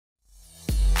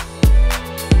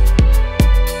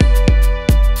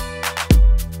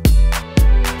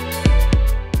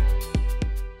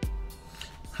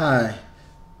Hi,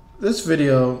 this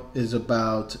video is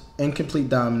about incomplete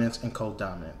dominance and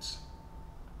codominance.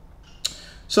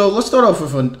 So let's start off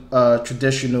with a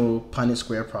traditional Punnett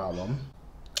Square problem.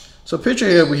 So picture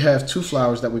here we have two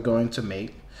flowers that we're going to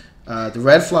make. The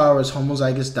red flower is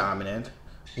homozygous dominant,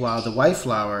 while the white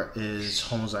flower is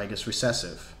homozygous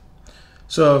recessive.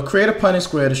 So create a Punnett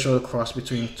Square to show the cross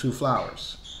between two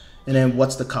flowers. And then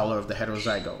what's the color of the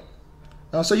heterozygote?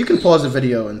 So you can pause the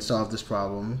video and solve this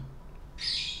problem,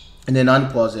 and then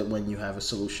unpause it when you have a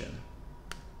solution.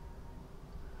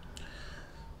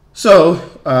 So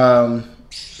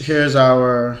here's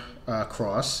our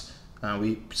cross.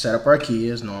 We set up our key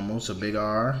as normal. So big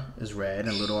R is red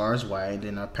and little r is white.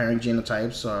 And our parent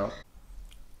genotypes are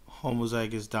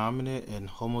homozygous dominant and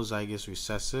homozygous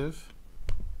recessive.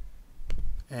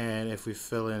 And if we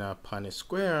fill in our Punnett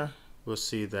Square, we'll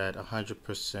see that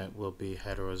 100% will be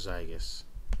heterozygous.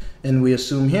 And we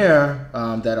assume here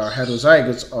that our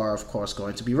heterozygotes are, of course,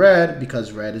 going to be red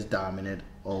because red is dominant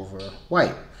over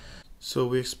white. So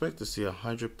we expect to see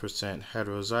 100%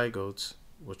 heterozygotes,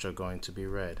 which are going to be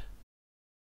red.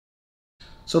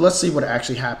 So let's see what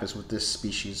actually happens with this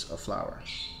species of flower.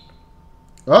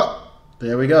 Oh,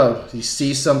 there we go. You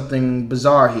see something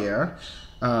bizarre here.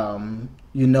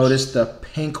 You notice the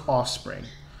pink offspring.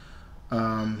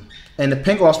 And the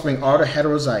pink offspring are the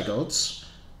heterozygotes.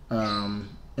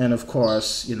 And of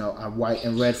course, you know, our white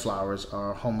and red flowers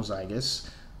are homozygous,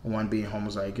 one being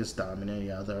homozygous dominant,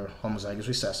 the other homozygous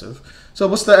recessive. So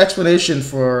what's the explanation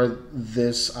for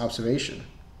this observation?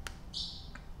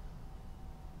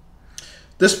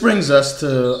 This brings us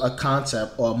to a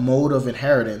concept or a mode of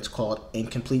inheritance called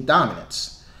incomplete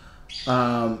dominance.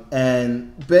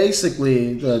 And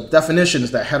basically, the definition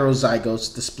is that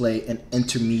heterozygotes display an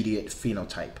intermediate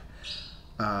phenotype.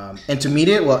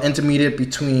 Intermediate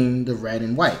between the red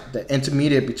and white. The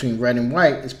intermediate between red and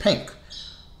white is pink.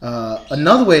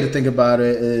 Another way to think about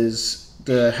it is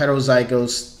the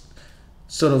heterozygotes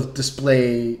sort of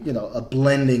display, you know, a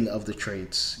blending of the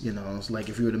traits. You know, it's like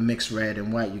if you were to mix red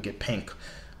and white, you get pink.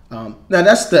 Now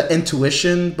that's the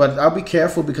intuition, but I'll be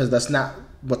careful because that's not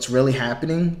what's really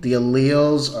happening. The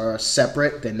alleles are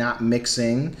separate; they're not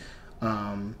mixing,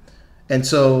 and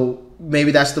so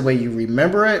maybe that's the way you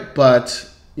remember it, but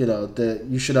you know,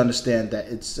 you should understand that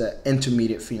it's an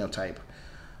intermediate phenotype.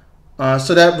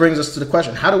 So that brings us to the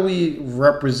question: how do we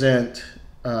represent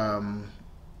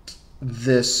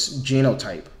this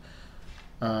genotype?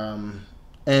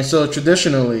 And so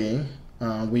traditionally,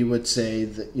 we would say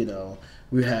that, you know,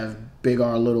 we have big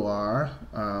R, little r,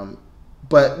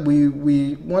 but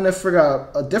we want to figure out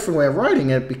a different way of writing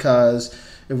it, because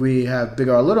if we have big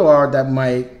R, little r, that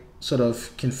might sort of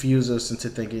confuse us into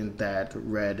thinking that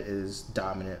red is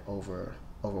dominant over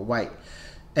white.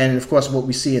 And of course, what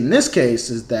we see in this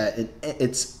case is that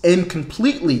it's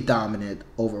incompletely dominant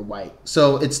over white.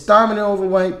 So it's dominant over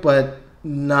white, but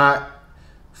not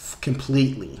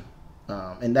completely.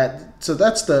 So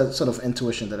that's the sort of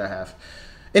intuition that I have.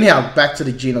 Anyhow, back to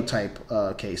the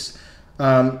genotype case.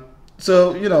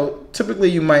 So, you know, typically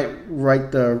you might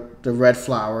write the red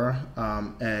flower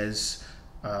as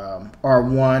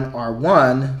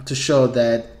R1 to show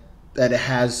that it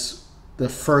has the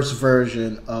first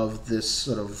version of this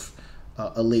sort of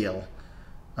allele.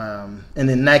 And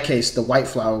in that case, the white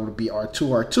flower would be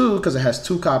R2 because it has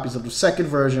two copies of the second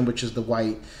version, which is the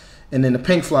white. And then the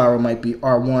pink flower might be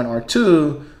R1,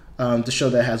 R2 to show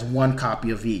that it has one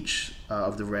copy of each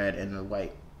of the red and the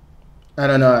white. I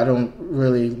don't know. I don't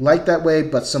really like that way,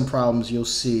 but some problems you'll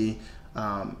see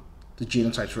the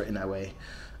genotypes written that way.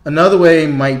 Another way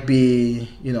might be,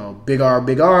 you know, big R,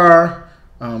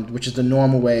 which is the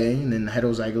normal way, and then the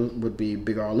heterozygote would be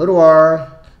big R, little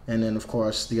r, and then of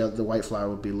course the white flower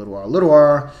would be little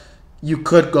r. You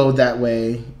could go that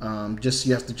way.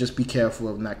 You have to just be careful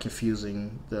of not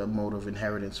confusing the mode of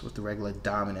inheritance with the regular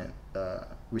dominant,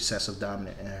 recessive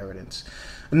dominant inheritance.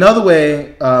 Another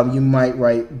way, you might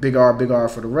write big R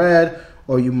for the red,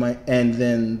 or you might, and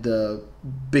then the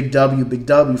big W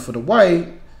for the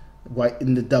white,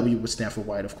 and the W would stand for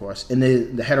white, of course. And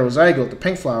the heterozygote, the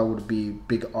pink flower, would be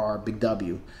big R, big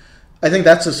W. I think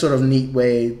that's a sort of neat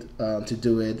way to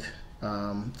do it.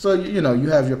 So, you know, you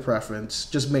have your preference.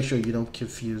 Just make sure you don't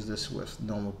confuse this with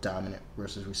normal dominant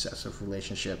versus recessive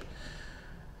relationship.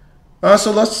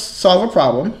 So let's solve a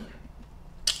problem.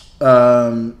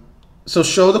 So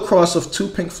show the cross of two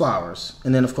pink flowers,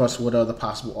 and then, of course, what are the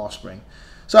possible offspring.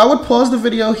 So I would pause the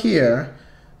video here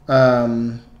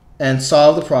and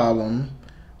solve the problem,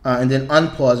 and then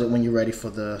unpause it when you're ready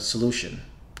for the solution.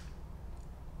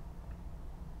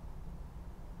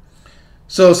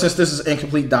 So since this is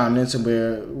incomplete dominance and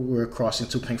we're crossing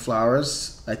two pink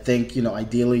flowers, I think, you know,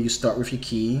 ideally you start with your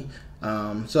key.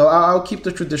 So I'll keep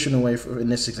the traditional way in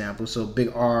this example. So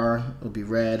big R will be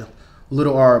red,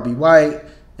 little r will be white,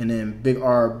 and then big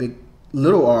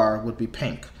little r would be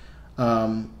pink.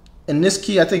 And this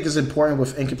key I think is important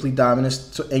with incomplete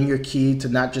dominance in your key to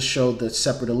not just show the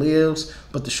separate alleles,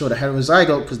 but to show the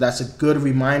heterozygote, because that's a good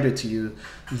reminder to you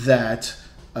that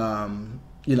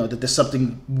you know, that there's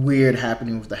something weird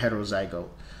happening with the heterozygote.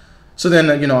 So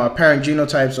then, you know, our parent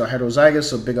genotypes are heterozygous,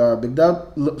 so big R,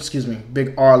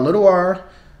 big R, little r.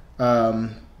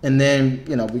 And then,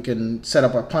 you know, we can set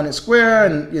up our Punnett Square,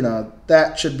 and, you know,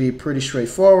 that should be pretty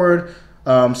straightforward.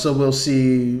 So we'll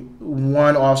see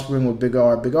one offspring with big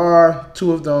R,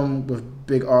 two of them with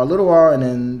big R, little r, and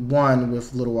then one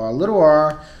with little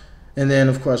r. And then,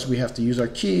 of course, we have to use our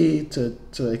key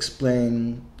to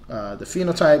explain the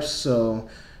phenotypes. So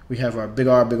we have our big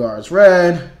R is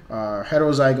red, our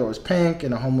heterozygote is pink,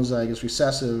 and our homozygous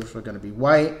recessive are going to be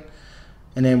white.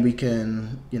 And then we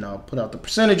can, you know, put out the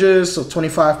percentages. So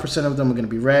 25% of them are going to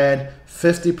be red,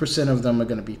 50% of them are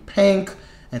going to be pink,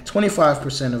 and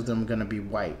 25% of them are going to be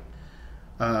white.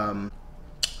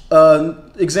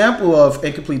 Example of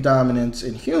incomplete dominance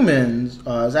in humans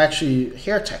is actually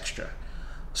hair texture.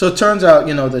 So it turns out,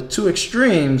 you know, the two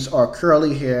extremes are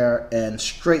curly hair and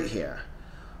straight hair.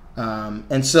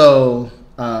 And so,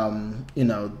 you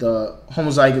know, the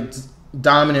homozygous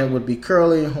dominant would be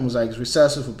curly, homozygous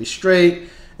recessive would be straight,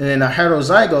 and then our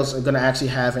heterozygotes are going to actually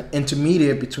have an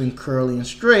intermediate between curly and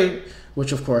straight,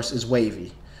 which of course is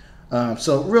wavy.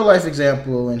 So real life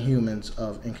example in humans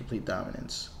of incomplete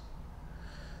dominance.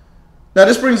 Now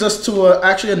this brings us to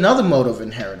actually another mode of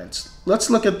inheritance. Let's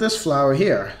look at this flower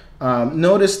here.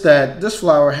 Notice that this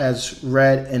flower has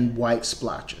red and white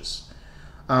splotches.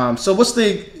 So what's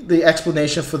the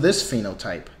explanation for this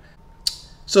phenotype?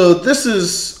 So this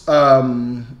is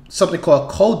something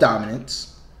called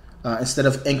codominance instead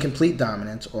of incomplete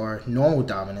dominance or normal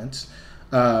dominance.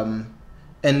 And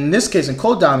in this case, in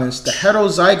codominance, the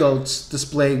heterozygotes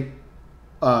display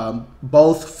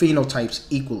both phenotypes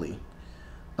equally.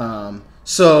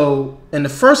 So in the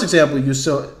first example, you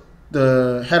saw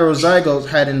the heterozygotes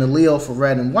had an allele for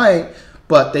red and white,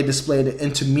 but they displayed an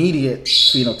intermediate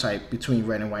phenotype between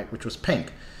red and white, which was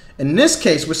pink. In this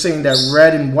case, we're saying that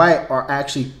red and white are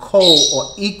actually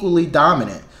or equally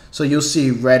dominant. So you'll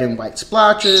see red and white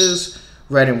splotches,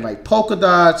 red and white polka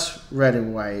dots, red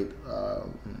and white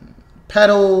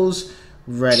petals,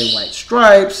 red and white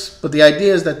stripes. But the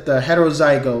idea is that the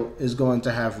heterozygote is going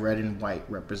to have red and white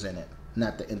represented,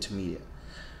 not the intermediate.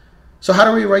 So how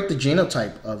do we write the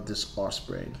genotype of this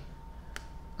offspring?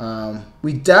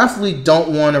 We definitely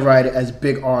don't want to write it as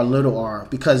big R, little r,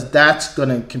 because that's going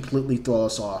to completely throw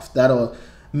us off. That'll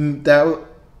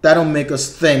make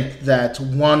us think that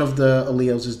one of the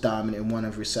alleles is dominant and one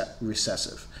is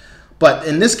recessive. But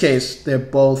in this case, they're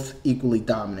both equally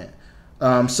dominant.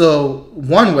 So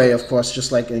one way, of course,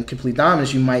 just like in complete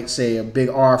dominance, you might say a big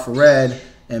R for red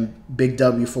and big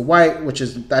W for white,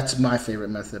 that's my favorite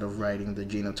method of writing the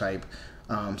genotype.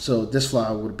 So this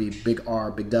flower would be big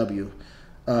R, big W.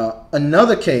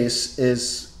 Another case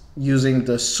is using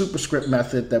the superscript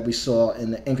method that we saw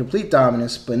in the incomplete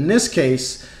dominance, but in this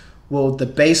case, well, the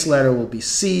base letter will be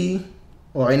C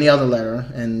or any other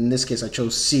letter, and in this case I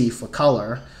chose C for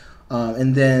color,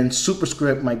 and then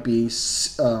superscript might be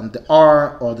the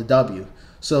R or the W.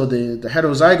 So the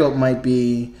heterozygote might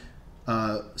be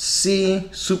C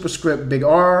superscript big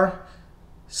R,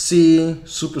 C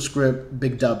superscript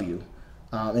big W.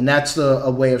 And that's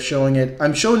a way of showing it.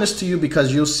 I'm showing this to you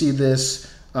because you'll see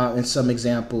this in some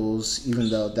examples, even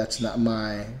though that's not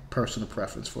my personal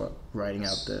preference for writing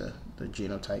out the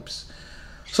genotypes.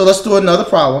 So let's do another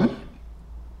problem.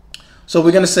 So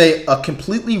we're going to say a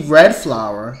completely red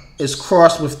flower is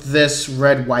crossed with this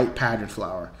red-white pattern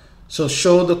flower. So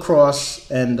show the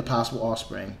cross and the possible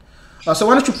offspring. So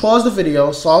why don't you pause the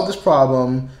video, solve this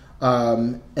problem,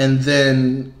 and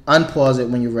then unpause it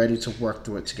when you're ready to work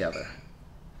through it together.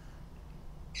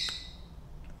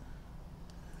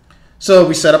 So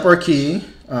we set up our key.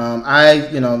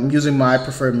 I'm using my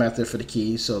preferred method for the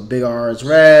key. So big R is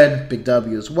red, big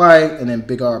W is white, and then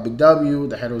big R, big W,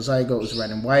 the heterozygote is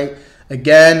red and white.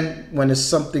 Again, when there's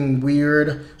something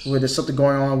weird, where there's something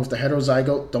going on with the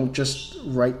heterozygote, don't just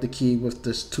write the key with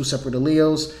this two separate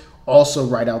alleles. Also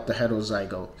write out the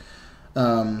heterozygote.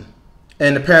 And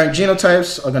the parent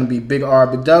genotypes are going to be big R,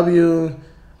 big W,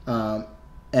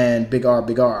 and big R,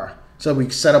 big R. So we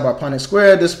set up our Punnett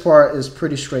Square. This part is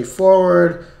pretty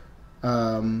straightforward.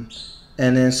 And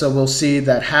then so we'll see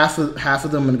that half of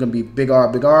them are going to be big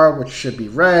R, which should be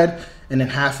red. and then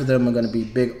half of them are going to be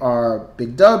big R,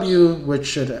 big W, which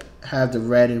should have the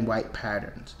red and white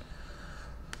patterns.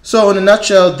 So in a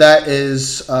nutshell, that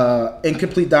is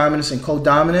incomplete dominance and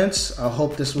codominance. I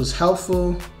hope this was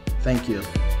helpful. Thank you.